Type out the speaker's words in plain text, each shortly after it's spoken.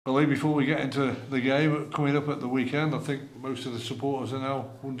Well, before we get into the game coming up at the weekend, I think most of the supporters are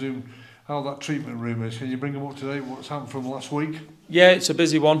now wondering how that treatment room is. Can you bring them up to date? What's happened from last week? Yeah, it's a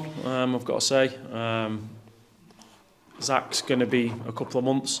busy one, I've got to say. Zach's going to be a couple of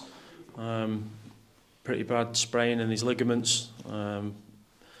months. Pretty bad sprain in his ligaments.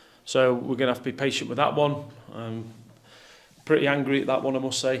 So we're going to have to be patient with that one. Pretty angry at that one, I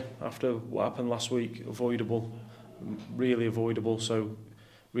must say, after what happened last week. Avoidable, really avoidable. So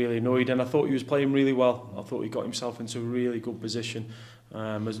really annoyed, and I thought he was playing really well. I thought he got himself into a really good position,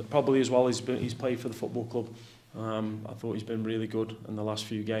 probably as well as he's played for the football club. I thought he's been really good in the last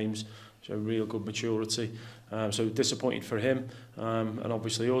few games, so real good maturity. So disappointed for him, and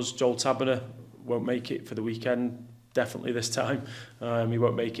obviously us. Joel Taberner won't make it for the weekend, definitely this time. He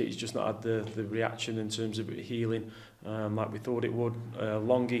won't make it. He's just not had the reaction in terms of healing like we thought it would.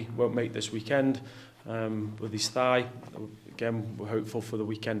 Longy won't make this weekend with his thigh. Again, we're hopeful for the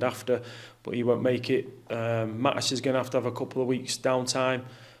weekend after, but he won't make it. Mattis is going to have a couple of weeks downtime.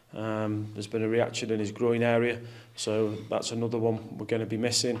 There's been a reaction in his groin area, so that's another one we're going to be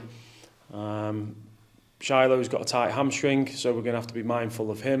missing. Shiloh's got a tight hamstring, so we're going to have to be mindful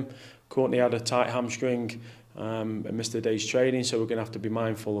of him. Courtney had a tight hamstring and missed a day's training, so we're going to have to be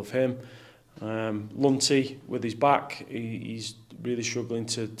mindful of him. Lunty with his back, he's really struggling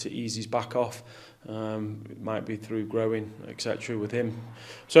to ease his back off. It might be through growing, etc. with him.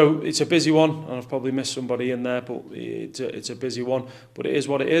 So it's a busy one, and I've probably missed somebody in there, but it's a busy one. But it is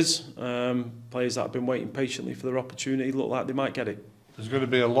what it is. Players that have been waiting patiently for their opportunity look like they might get it. There's going to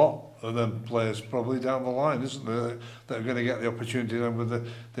be a lot of them players probably down the line, isn't there, that are going to get the opportunity then with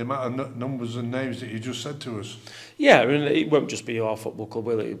the amount of numbers and names that you just said to us. Yeah, and it won't just be our football club,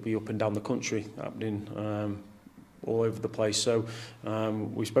 will it? It'll be up and down the country happening. All over the place. So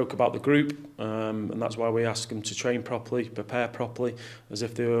we spoke about the group, and that's why we asked them to train properly, prepare properly, as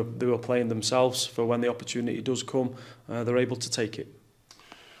if they were playing themselves for when the opportunity does come, they're able to take it.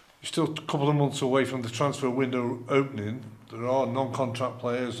 You're still a couple of months away from the transfer window opening. There are non-contract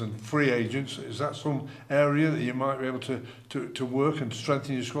players and free agents. Is that some area that you might be able to work and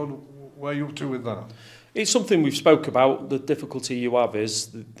strengthen your squad? Where are you up to with that? It's something we've spoke about. The difficulty you have is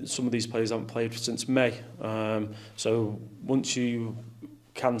that some of these players haven't played since May. So once you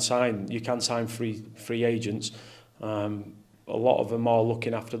can sign free agents. A lot of them are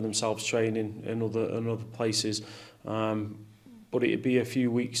looking after themselves, training in other places. But it'd be a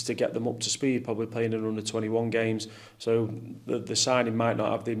few weeks to get them up to speed, probably playing in under 21 games. So the signing might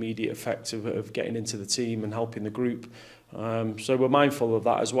not have the immediate effect of getting into the team and helping the group. So we're mindful of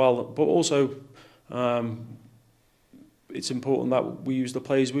that as well. But also, it's important that we use the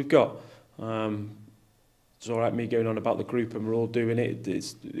players we've got. It's all right me going on about the group and we're all doing it.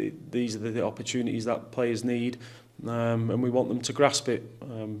 These are the opportunities that players need, and we want them to grasp it.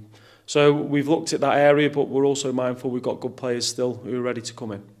 So we've looked at that area, but we're also mindful we've got good players still who are ready to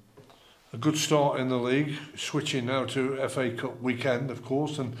come in. A good start in the league, switching now to FA Cup weekend, of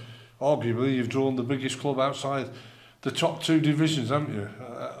course, and arguably you've drawn the biggest club outside the top two divisions, haven't you?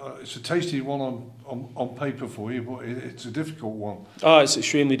 It's a tasty one on paper for you, but it's a difficult one. Oh, it's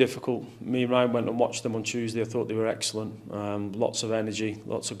extremely difficult. Me and Ryan went and watched them on Tuesday. I thought they were excellent. Lots of energy,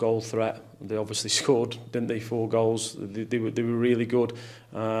 lots of goal threat. They obviously scored, didn't they? 4 goals. They were really good.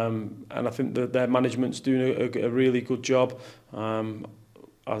 And I think that their management's doing a really good job.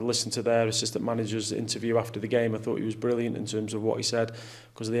 I listened to their assistant manager's interview after the game. I thought he was brilliant in terms of what he said,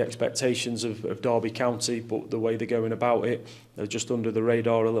 because of the expectations of Derby County, but the way they're going about it, they're just under the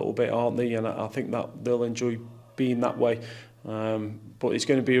radar a little bit, aren't they? And I think that they'll enjoy being that way. But it's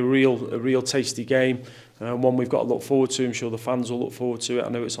going to be a real tasty game, one we've got to look forward to. I'm sure the fans will look forward to it. I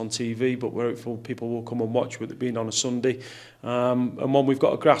know it's on TV, but we're hopeful people will come and watch with it being on a Sunday. And one we've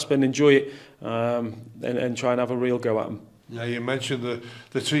got to grasp and enjoy it, and try and have a real go at them. Yeah, you mentioned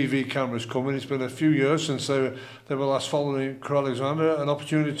the TV cameras coming. It's been a few years since they were last following Craig Alexander. An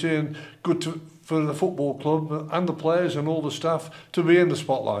opportunity, and good for the football club and the players and all the staff to be in the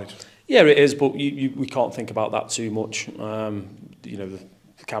spotlight. Yeah, it is, but we can't think about that too much. You know,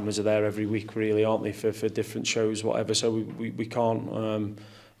 the cameras are there every week, really, aren't they, for different shows, whatever. So we can't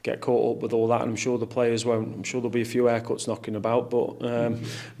get caught up with all that, and I'm sure the players won't. I'm sure there'll be a few haircuts knocking about, but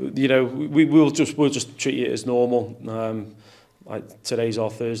you know, we'll just treat it as normal. Like today's our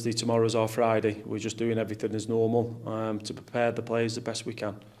Thursday, tomorrow's our Friday. We're just doing everything as normal to prepare the players the best we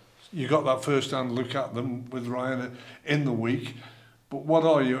can. You got that first-hand look at them with Ryan in the week, but what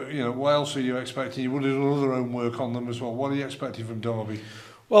are you know, what else are you expecting? You would have done other own work on them as well. What are you expecting from Derby?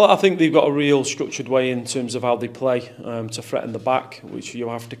 Well, I think they've got a real structured way in terms of how they play to threaten the back, which you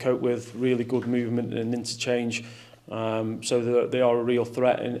have to cope with. Really good movement and interchange. So they are a real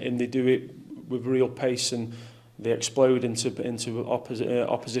threat, and they do it with real pace, and they explode into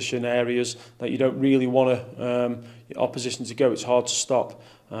opposition areas that you don't really want opposition to go. It's hard to stop.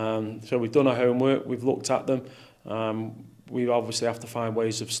 So we've done our homework, we've looked at them. We obviously have to find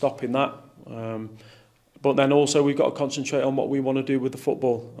ways of stopping that. But then also we've got to concentrate on what we want to do with the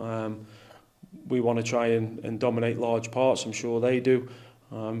football. We want to try and dominate large parts, I'm sure they do.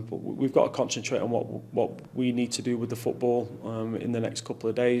 But we've got to concentrate on what we need to do with the football in the next couple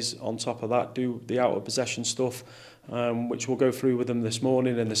of days. On top of that, do the out of possession stuff, which we'll go through with them this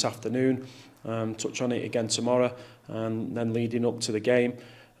morning and this afternoon, touch on it again tomorrow, and then leading up to the game.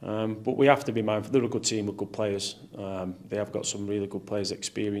 But we have to be mindful. They're a good team with good players. They have got some really good players,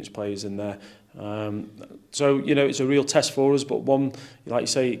 experienced players in there. So, you know, it's a real test for us, but one, like you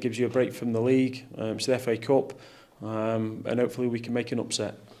say, it gives you a break from the league. It's the FA Cup. And hopefully we can make an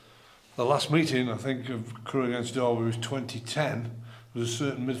upset. The last meeting, I think, of Crewe against Derby was 2010. There was a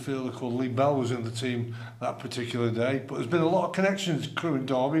certain midfielder called Lee Bell was in the team that particular day. But there's been a lot of connections, Crewe and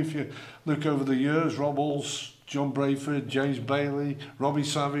Derby. If you look over the years, Rob Hulse, John Brayford, James Bailey, Robbie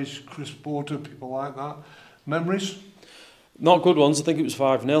Savage, Chris Porter, people like that. Memories? Not good ones. I think it was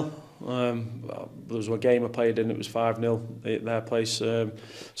 5-0. There was a game I played in, it was 5-0 at their place. So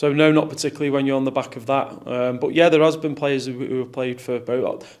no, not particularly when you're on the back of that. But yeah, there has been players who have played for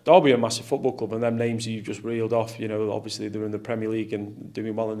both. Derby are a massive football club, and them names you just reeled off, you know, obviously they're in the Premier League and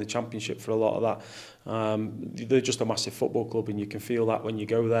doing well in the Championship for a lot of that. They're just a massive football club, and you can feel that when you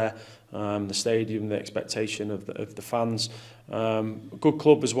go there. The stadium, the expectation of the fans. Good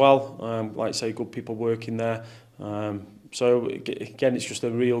club as well, like I say, good people working there. So again, it's just a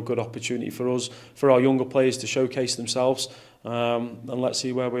real good opportunity for us, for our younger players to showcase themselves, and let's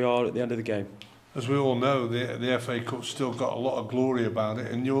see where we are at the end of the game. As we all know, the FA Cup's still got a lot of glory about it,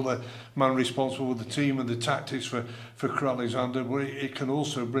 and you're the man responsible with the team and the tactics for Crewe Alexandra, but it can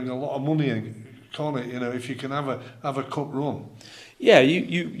also bring a lot of money in, can't it? You know, if you can have a cup run. Yeah,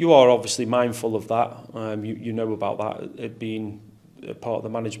 you are obviously mindful of that. You know about that, it being a part of the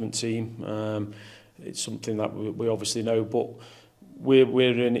management team. It's something that we obviously know, but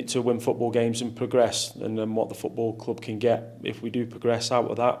we're in it to win football games and progress, and then what the football club can get if we do progress out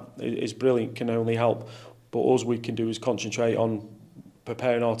of that is brilliant, can only help. But all we can do is concentrate on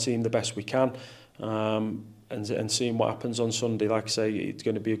preparing our team the best we can, and seeing what happens on Sunday. Like I say, it's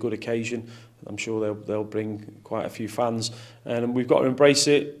going to be a good occasion. I'm sure they'll bring quite a few fans, and we've got to embrace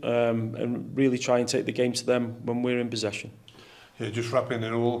it and really try and take the game to them when we're in possession. Yeah, just wrapping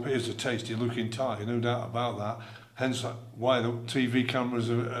it all up, it is a tasty looking tie, no doubt about that. Hence why the TV cameras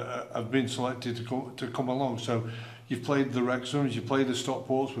have been selected to come along. So you've played the Wrexhams, you've played the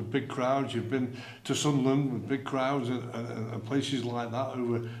Stockports with big crowds, you've been to Sunderland with big crowds and places like that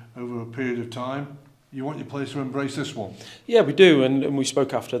over a period of time. You want your players to embrace this one? Yeah, we do, and we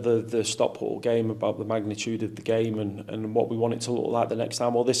spoke after the Stockport game about the magnitude of the game and what we want it to look like the next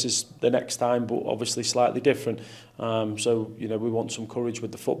time. Well, this is the next time, but obviously slightly different. So, you know, we want some courage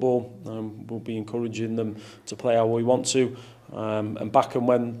with the football. We'll be encouraging them to play how we want to. And back and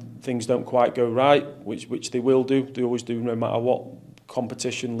when things don't quite go right, which they will do, they always do no matter what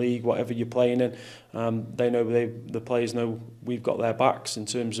competition, league, whatever you're playing in, they know the players know we've got their backs in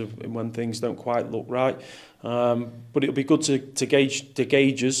terms of when things don't quite look right. But it'll be good to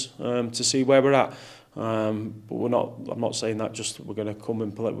gauge us to see where we're at. But I'm not saying that just we're going to come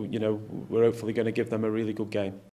and play. You know, we're hopefully going to give them a really good game.